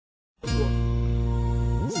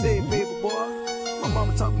said, baby boy, my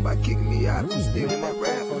mama talking about kicking me out. I'm still in that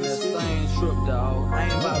rap. On that same trip, dog. I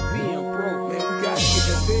ain't about being broke, Man, we gotta get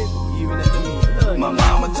that baby. even if it means thuggin'. My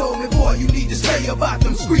mama told me, boy, you need to stay about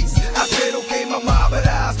them streets. I said, okay, mama, but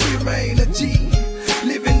I still remain a G.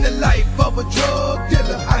 Living the life of a drug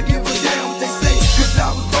dealer. I give a damn what they say, cause I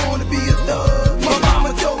was born to be a thug. My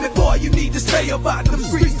mama told me, boy, you need to stay about them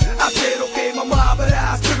streets. I said, okay, mama, but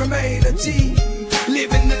I still remain a G.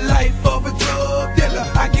 Living the life of a drug dealer.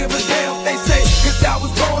 I give a damn what they say, cause I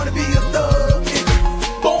was born to be a thug.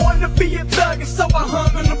 Born to be a thug, and so I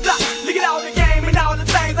hung on the block. Look at all the game and all the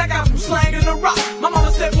things I got from slanging the rock. My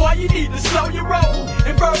mama said, boy, you need to slow your roll.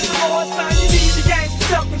 And furthermore, son, you need to gain some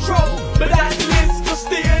self-control. But I ain't listening, but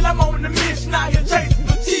still, I'm on the mission. Out here chasing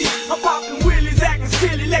for cheese. I'm popping willies, acting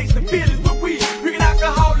silly, lacing feelings with weed. Drinking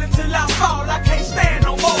alcohol until I fall, I can't stand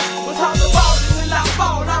no more. Was talking about until I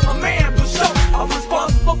fall, I'm a man for sure. I'm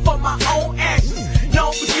responsible for my own actions.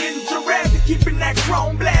 Don't forget Jurassic, keeping that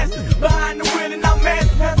chrome blasting. Behind the wheel and I'm mad,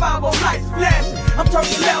 have 5 lights flashing. I'm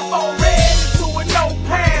turning left on red into a no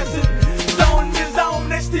passing. Zone in the zone,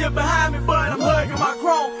 they still behind me, but I'm hugging my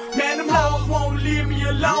chrome. Man, them laws won't leave me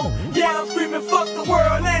alone. Yeah, I'm screaming fuck the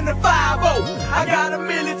world and the 5-0. I got a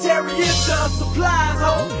military insurance supplies,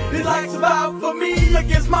 ho. It's like survival for me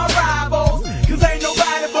against my rivals. Cause ain't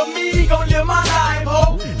nobody but me gon' live my life,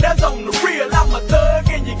 ho. That's on the real, I'm a thug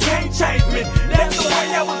and you can't change me. That's the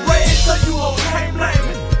way I was raised, so you all can't blame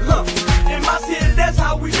me. In my city, that's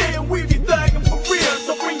how we live, we be thugging for real.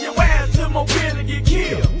 So bring your ass to Mobile and get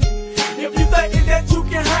killed. If you thinking that you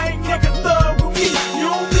can hang, nigga, thug with me, you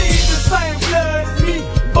don't bleed the same blood as me.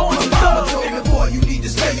 Born a My mama thug, told me, nigga. boy, you need to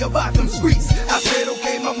stay about them streets. I said,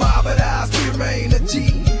 okay, mama, but I still remain a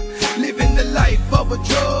G. Living the life of a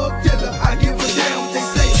drug dealer. I give a damn what they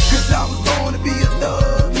say, cause I was born to be a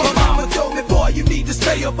thug. My mama told me, boy, you need to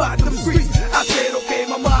stay about them streets. I said, okay,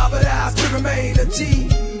 mama, but I still remain a G.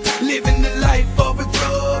 Living the life of a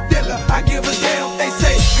drug dealer. I give a damn what they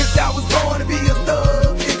say, cause I was born to be a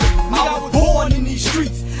thug. I was born in these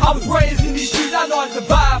streets, I was raised in these streets. I know I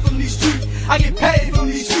survive from these streets, I get paid from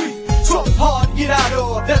these streets. Trouble's hard to get out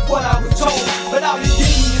of, that's what I was told. But I've been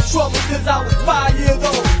getting in trouble since I was 5 years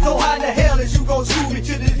old. So how the hell is you gon' screw me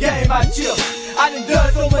to this game I chill? I done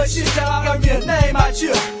done so much shit that I got me a name I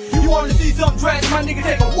chill. You wanna see some drag, my nigga,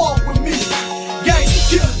 take a walk with me. Gangs and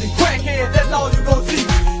killers and crackheads, that's all you gon' see.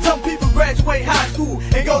 Some people graduate high school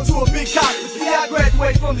and go to a big college. But see, I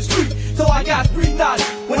graduate from the street, so I got street knowledge.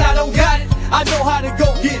 When I don't got it, I know how to go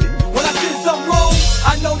get it. When I see something wrong,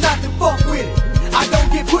 I know not to fuck with it. I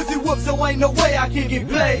don't get pussy whooped, so ain't no way I can get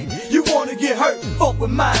played. You wanna get hurt, fuck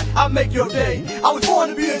with mine, I'll make your day. I was born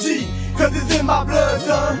to be a G, cause it's in my blood,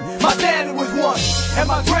 son. My daddy was one, and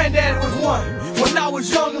my granddaddy was one. When I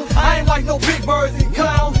was younger, I ain't like no big birds and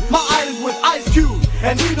clowns. My idols was Ice Cube,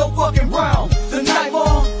 and Nino fucking Brown. Tonight,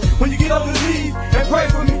 mom, when you get on your knees and pray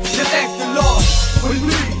for me, just ask the Lord,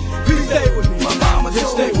 please stay with me. My mama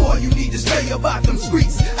told me, boy, you need to stay about them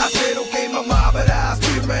streets. I said, okay, mama, but I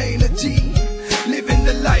still remain a G. Living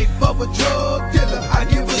the life of a drug dealer. I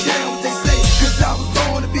give a damn what they say, cause I was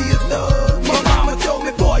born to be a thug. My mama told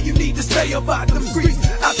me, boy, you need to stay about them streets.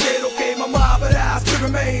 I said, okay, mama, but I still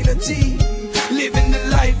remain a G. Living the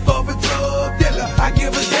life of a drug dealer. I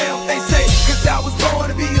give a damn what they say, cause I was born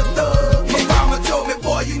to be a thug. My mama told me,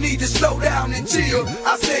 boy, you need to slow down and chill.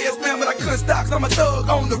 I said, yes, man, but I couldn't stop, cause I'm a thug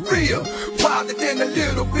on the real. Wilder than a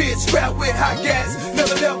little bitch, strapped with hot gas.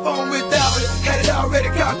 Never left home without it, had it already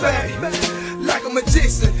got back. Like a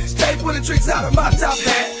magician, stay pulling tricks out of my top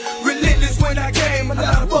hat. Relentless when I came, a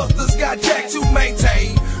lot of busters got jacked to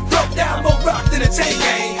maintain. Broke down more rock than a chain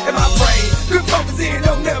gang in my brain. Good focus in,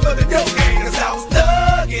 don't never the dope game. Cause I was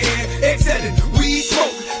thuggin', excelling, weed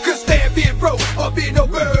smoke. Could stand being broke, or being no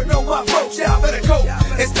bird, no my folks. Y'all better go,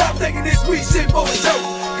 and stop taking this weed shit for a joke.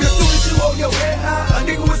 Cause soon as you hold your head high, a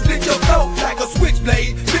nigga will split your throat like a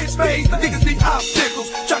switchblade. Bitch made, niggas be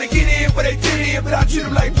obstacles. Tryna get in, but they fit in, but I treat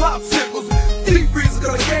them like popsicles. Deep reasons,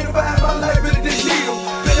 cause I can't survive my life, really didn't need them.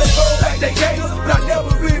 Feel they go like they gave us, but I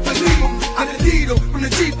never really believe them. I'm the needle from the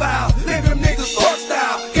G-file,